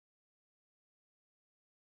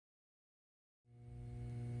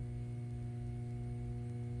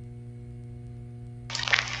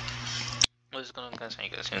What is going on, guys? How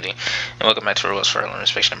you guys doing? And welcome back to Roblox Fire Learning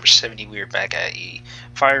Inspection number 70. We are back at a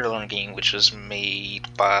Fire Learn game which was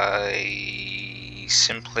made by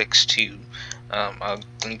Simplex2. I'll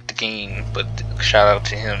link the game, but shout out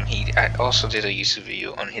to him. I also did a YouTube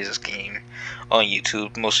video on his game on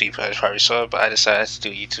YouTube. Most of you guys probably saw it, but I decided to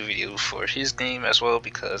do a YouTube video for his game as well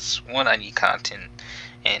because one, I need content,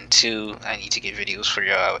 and two, I need to get videos for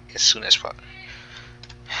y'all out as soon as possible.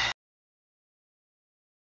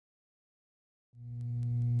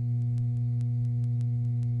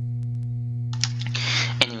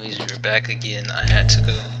 Anyways, we're back again. I had to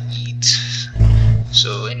go eat.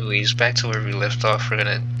 So anyways, back to where we left off. We're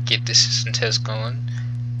gonna get this system test going,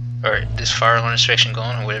 or this fire alarm inspection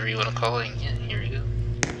going, or whatever you want to call it. And yeah, here we go.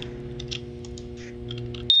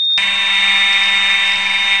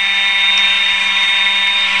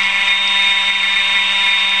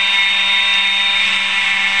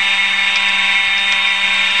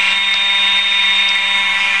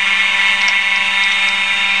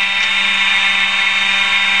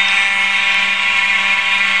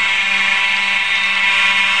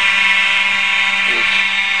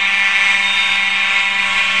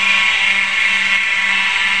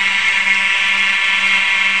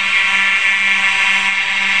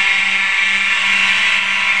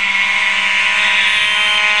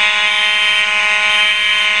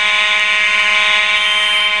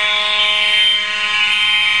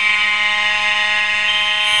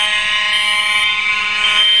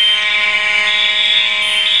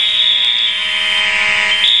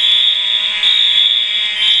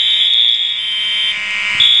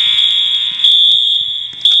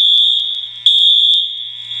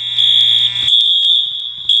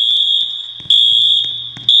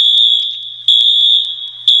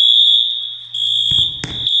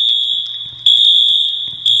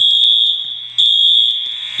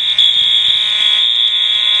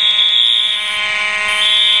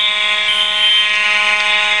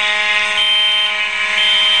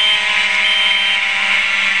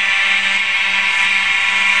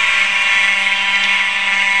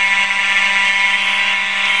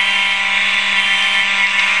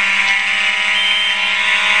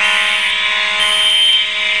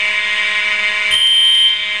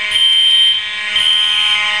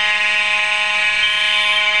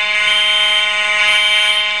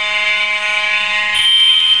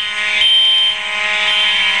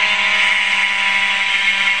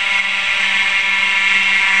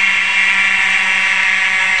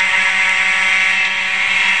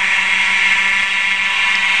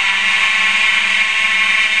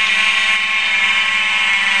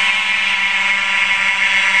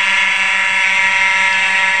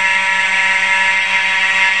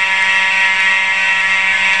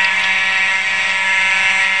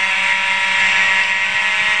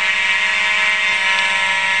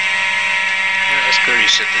 Let's go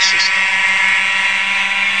reset the system.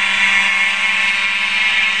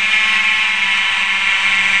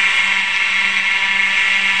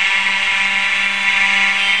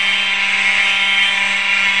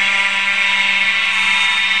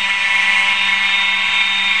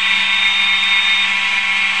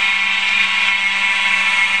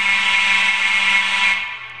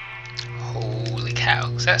 Holy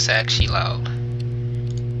cows, that's actually loud.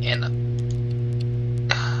 And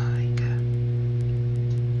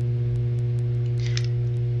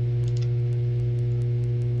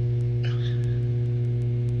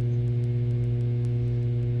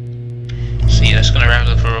that's gonna wrap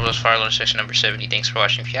it up for Roblox Fire Learn section number 70. Thanks for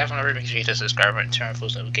watching. If you haven't already, make sure you hit that subscribe button and turn on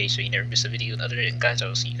post notifications so you never miss a video. And other than guys, I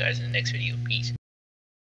will see you guys in the next video. Peace.